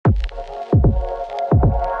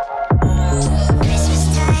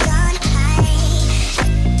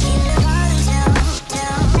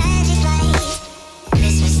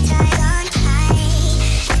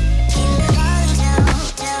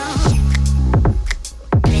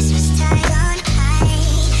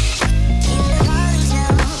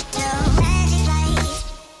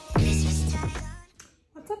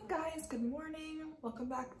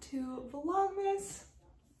to Vlogmas.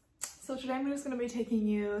 So today I'm just going to be taking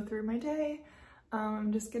you through my day.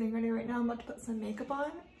 I'm just getting ready right now. I'm about to put some makeup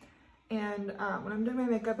on. And when I'm doing my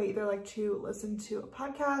makeup, I either like to listen to a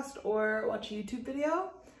podcast or watch a YouTube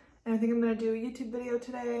video. And I think I'm going to do a YouTube video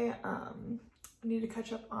today. I need to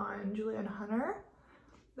catch up on Julia and Hunter.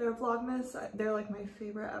 Their Vlogmas, they're like my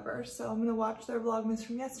favorite ever. So I'm going to watch their Vlogmas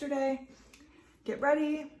from yesterday, get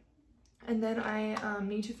ready. And then I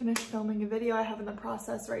need to finish filming a video I have in the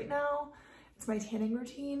process right now. It's my tanning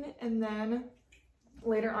routine. And then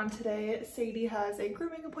later on today, Sadie has a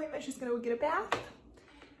grooming appointment. She's gonna go get a bath.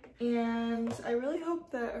 And I really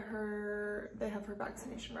hope that they have her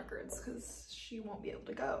vaccination records because she won't be able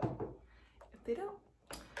to go if they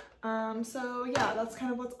don't. So yeah, that's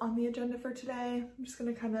kind of what's on the agenda for today. I'm just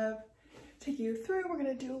gonna kind of take you through. We're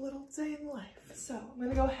gonna do a little day in life. So I'm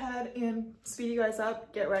gonna go ahead and speed you guys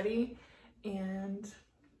up, get ready. And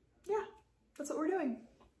yeah, that's what we're doing.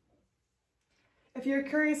 If you're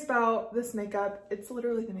curious about this makeup, it's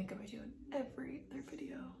literally the makeup I do in every other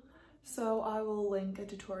video. So I will link a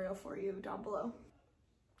tutorial for you down below.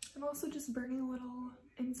 I'm also just burning a little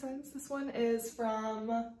incense. This one is from,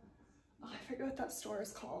 oh, I forget what that store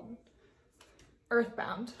is called.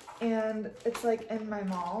 Earthbound. And it's like in my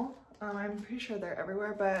mall. I'm pretty sure they're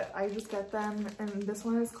everywhere, but I just get them. And this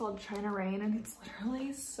one is called China Rain, and it's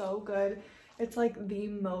literally so good. It's like the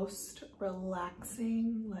most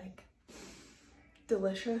relaxing, like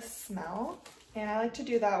delicious smell. And I like to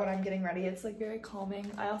do that when I'm getting ready. It's like very calming.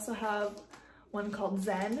 I also have one called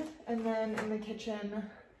Zen. And then in the kitchen,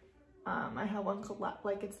 I have one called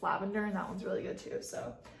it's lavender, and that one's really good too.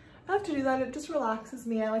 So I have to do that. It just relaxes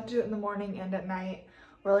me. I like to do it in the morning and at night,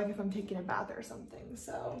 or like if I'm taking a bath or something.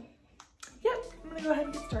 So yeah, I'm gonna go ahead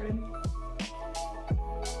and get started.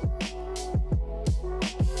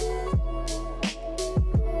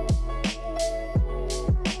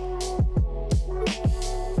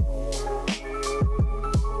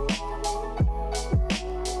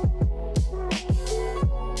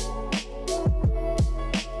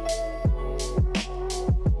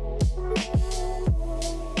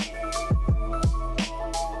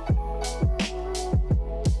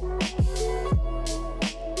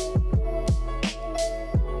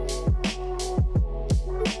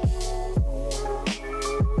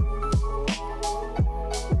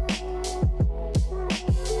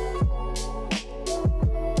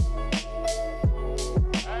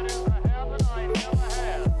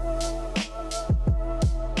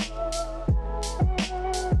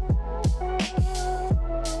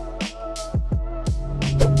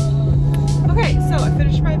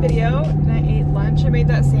 Video and I ate lunch. I made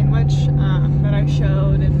that sandwich that I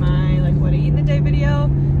showed in my like what I eat in a day video.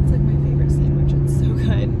 It's like my favorite sandwich. It's so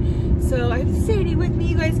good. So I have Sadie with me.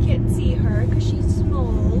 You guys can't see her because she's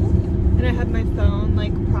small. And I have my phone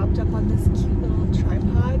like propped up on this cute little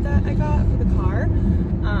tripod that I got for the car.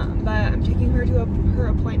 But I'm taking her to her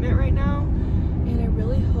appointment right now, and I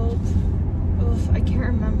really hope. I can't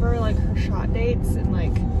remember like her shot dates and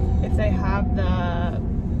like if they have the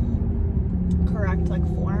correct like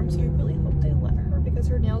form, so I really hope they let her because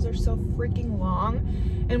her nails are so freaking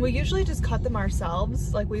long, and we usually just cut them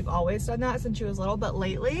ourselves. Like we've always done that since she was little, but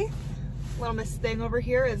lately little Miss Thing over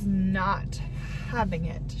here is not having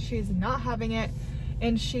it. She's not having it,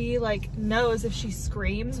 and she like knows if she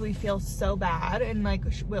screams we feel so bad and like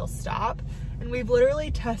we'll stop. And we've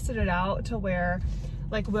literally tested it out to where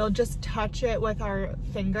like we'll just touch it with our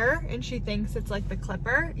finger and she thinks it's like the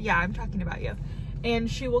clipper. Yeah, I'm talking about you. And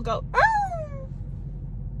she will go, ah!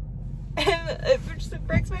 And it just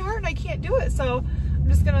breaks my heart and I can't do it. So I'm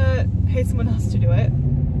just gonna pay someone else to do it.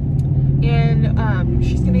 And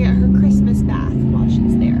she's gonna get her Christmas bath while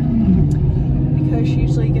she's there. Because she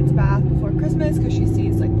usually gets a bath before Christmas because she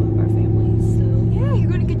sees like both of our families. So yeah,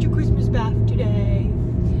 you're gonna get your Christmas bath today.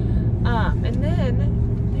 And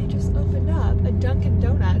then they just opened up a Dunkin'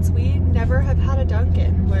 Donuts. We never have had a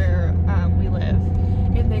Dunkin' where we live.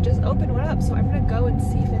 And they just opened one up. So I'm gonna go and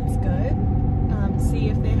see if it's good. See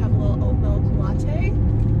if they have a little oat milk latte, a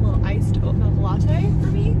little iced oat milk latte for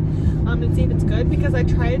me, and see if it's good, because I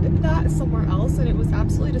tried that somewhere else and it was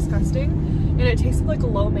absolutely disgusting, and it tasted like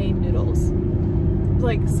lo mein noodles,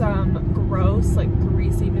 like some gross, like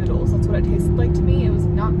greasy noodles. That's what it tasted like to me. It was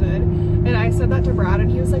not good. And I said that to Brad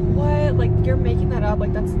and he was like, what? Like, you're making that up,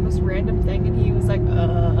 like that's the most random thing. And he was like,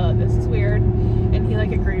 this is weird. And he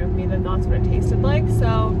like agreed with me that that's what it tasted like.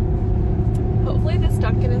 So hopefully this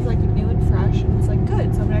Dunkin' is like new and fresh and it's like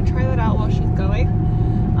good. So I'm gonna try that out while she's going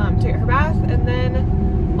to get her bath. And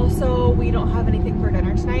then also we don't have anything for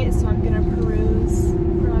dinner tonight, so I'm gonna peruse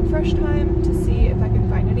around Fresh Time to see if I can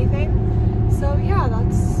find anything. So yeah,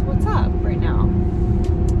 that's what's up right now.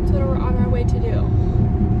 that's what we're on our way to do.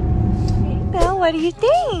 Hey, Belle, what do you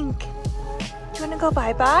think? Do you want to go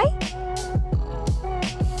bye-bye?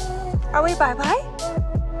 Are we bye-bye?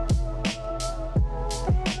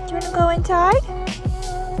 Do you want to go inside?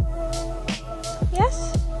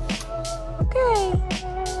 Yes? Okay.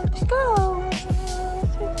 Let's go.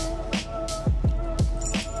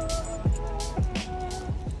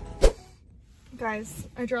 Guys,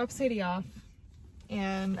 I dropped Sadie off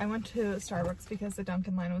and I went to Starbucks because the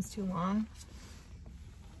Dunkin' line was too long.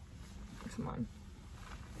 Come on.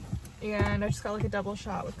 And I just got like a double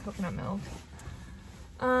shot with coconut milk.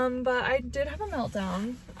 But I did have a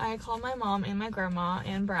meltdown. I called my mom and my grandma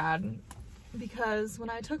and Brad because when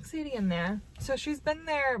I took Sadie in there, so she's been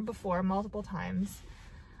there before multiple times.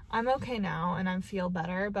 I'm okay now and I feel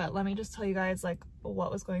better, but let me just tell you guys like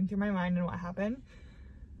what was going through my mind and what happened.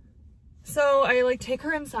 So I like take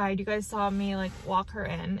her inside. You guys saw me like walk her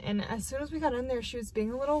in, and as soon as we got in there, she was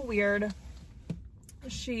being a little weird.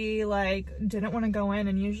 She like didn't want to go in,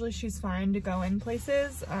 and usually she's fine to go in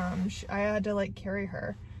places. I had to like carry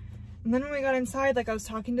her. And then when we got inside, like I was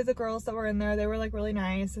talking to the girls that were in there. They were like really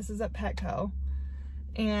nice. This is at Petco.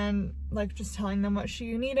 And like just telling them what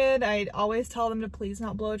she needed. I'd always tell them to please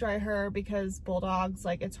not blow dry her because bulldogs,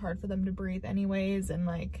 like it's hard for them to breathe anyways, and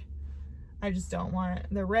like I just don't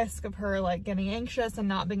want the risk of her like getting anxious and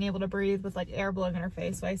not being able to breathe with like air blowing in her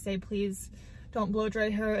face. So I say, please don't blow dry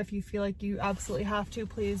her. If you feel like you absolutely have to,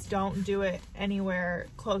 please don't do it anywhere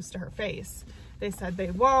close to her face. They said they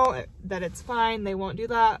won't, that it's fine, they won't do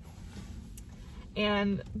that.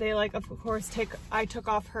 And they like, of course, I took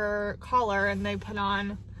off her collar and they put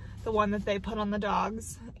on the one that they put on the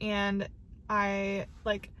dogs. And I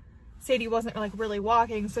like, Sadie wasn't like really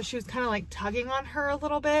walking, so she was kind of like tugging on her a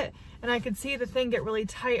little bit, and I could see the thing get really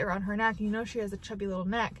tight around her neck. You know, she has a chubby little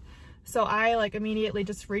neck. So I like immediately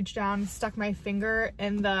just reached down, stuck my finger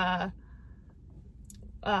in the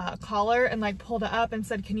collar and like pulled it up and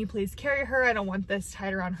said, can you please carry her? I don't want this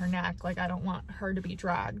tight around her neck. Like I don't want her to be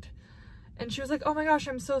dragged. And she was like, oh my gosh,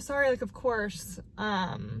 I'm so sorry. Like, of course,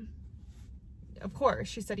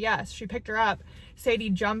 she said yes. She picked her up. Sadie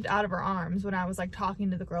jumped out of her arms when I was like talking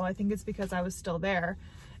to the girl. I think it's because I was still there.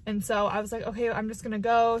 And so I was like, okay, I'm just gonna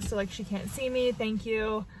go so like she can't see me, thank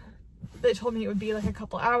you. They told me it would be like a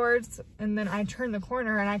couple hours, and then I turned the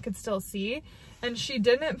corner and I could still see, and she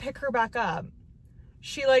didn't pick her back up.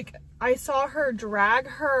 She like, I saw her drag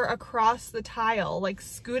her across the tile, like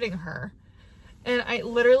scooting her. And I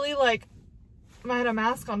literally like, I had a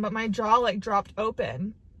mask on, but my jaw like dropped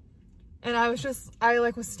open. And I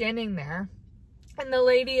like was standing there. And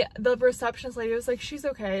the receptionist lady was like, she's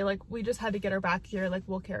okay. Like, we just had to get her back here. Like,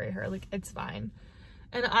 we'll carry her. Like, it's fine.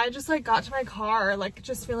 And I just like got to my car, like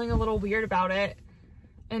just feeling a little weird about it.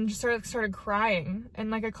 And just started crying.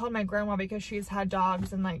 And like, I called my grandma because she's had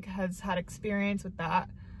dogs and like has had experience with that.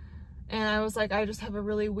 And I was like, I just have a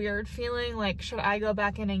really weird feeling. Like, should I go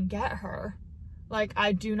back in and get her? Like,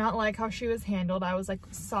 I do not like how she was handled. I was like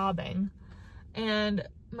sobbing. And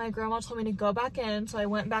my grandma told me to go back in. So I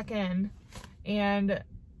went back in. And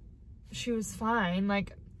she was fine.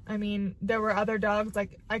 Like, I mean, there were other dogs,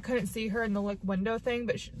 like I couldn't see her in the like window thing,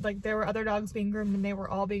 but like there were other dogs being groomed and they were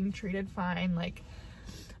all being treated fine. Like,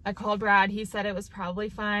 I called Brad, he said it was probably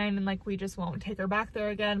fine and like we just won't take her back there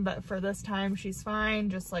again, but for this time she's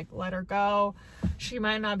fine, just like let her go. She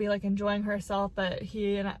might not be like enjoying herself, but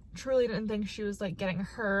he truly didn't think she was like getting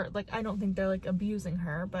hurt. Like, I don't think they're like abusing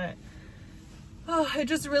her, but oh, it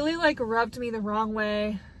just really like rubbed me the wrong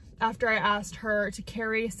way after I asked her to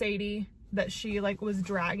carry Sadie, that she like was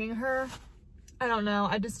dragging her. I don't know,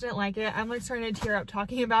 I just didn't like it. I'm like starting to tear up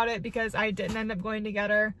talking about it because I didn't end up going to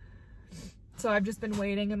get her. So I've just been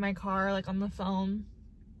waiting in my car, like on the phone,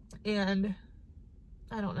 and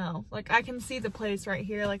I don't know, like I can see the place right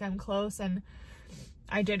here, like I'm close, and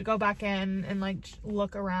I did go back in and like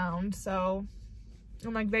look around, so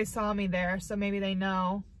and like they saw me there, so maybe they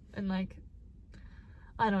know, and like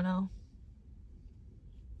I don't know.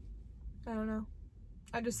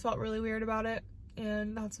 I just felt really weird about it,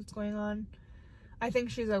 and that's what's going on. I think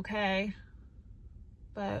she's okay,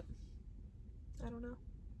 but I don't know.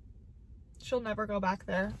 She'll never go back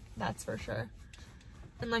there, that's for sure.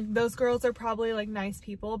 And like those girls are probably like nice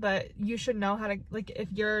people, but you should know how to, like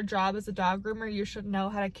if your job is a dog groomer, you should know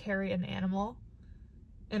how to carry an animal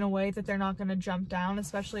in a way that they're not going to jump down,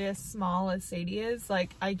 especially as small as Sadie is.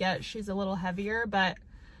 Like, I get she's a little heavier, but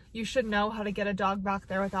you should know how to get a dog back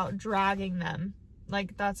there without dragging them.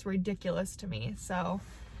 Like, that's ridiculous to me. So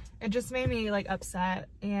it just made me like upset,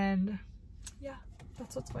 and yeah,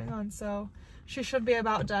 that's what's going on. So she should be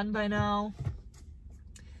about done by now.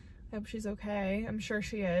 I hope she's okay. I'm sure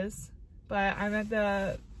she is. But I'm at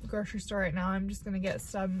the grocery store right now. I'm just gonna get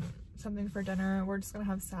something for dinner. We're just gonna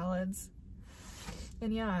have salads.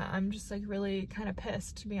 And yeah, I'm just like really kind of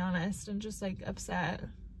pissed, to be honest, and just like upset.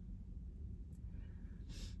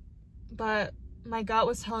 But my gut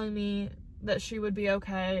was telling me that she would be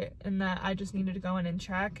okay and that I just needed to go in and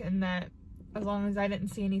check, and that as long as I didn't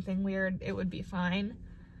see anything weird, it would be fine.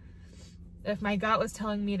 If my gut was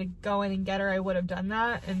telling me to go in and get her, I would have done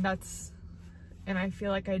that, and I feel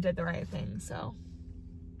like I did the right thing, so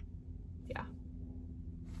yeah.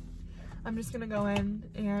 I'm just gonna go in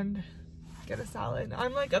and get a salad.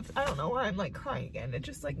 I'm like, I don't know why I'm like crying again. It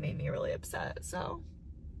just like made me really upset, so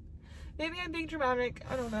maybe I'm being dramatic.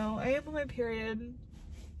 I don't know. I am on my period.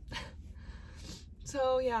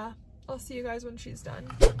 So yeah, I'll see you guys when she's done.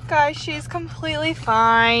 Guys, she's completely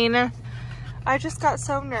fine. I just got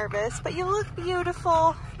so nervous, but you look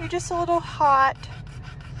beautiful. You're just a little hot.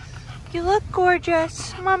 You look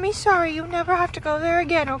gorgeous. Mommy's sorry you never have to go there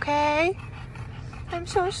again, okay? I'm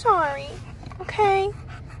so sorry, okay?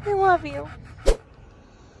 I love you.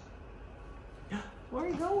 Where are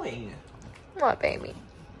you going? What, baby?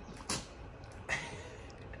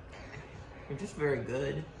 You're just very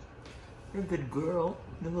good. You're a good girl.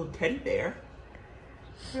 You're a little teddy bear.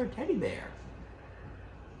 You're a teddy bear.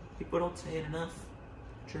 People don't say it enough,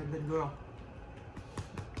 but you're a good girl.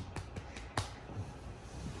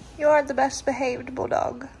 You are the best behaved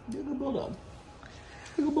bulldog. You're a good bulldog.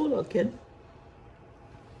 You're a good bulldog, kid.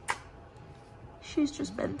 She's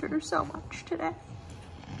just been through so much today.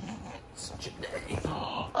 Such a day.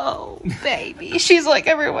 Oh, baby. She's like,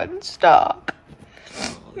 everyone stop.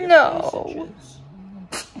 No.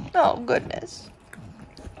 Oh, goodness.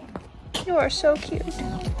 You are so cute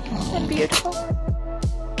and beautiful.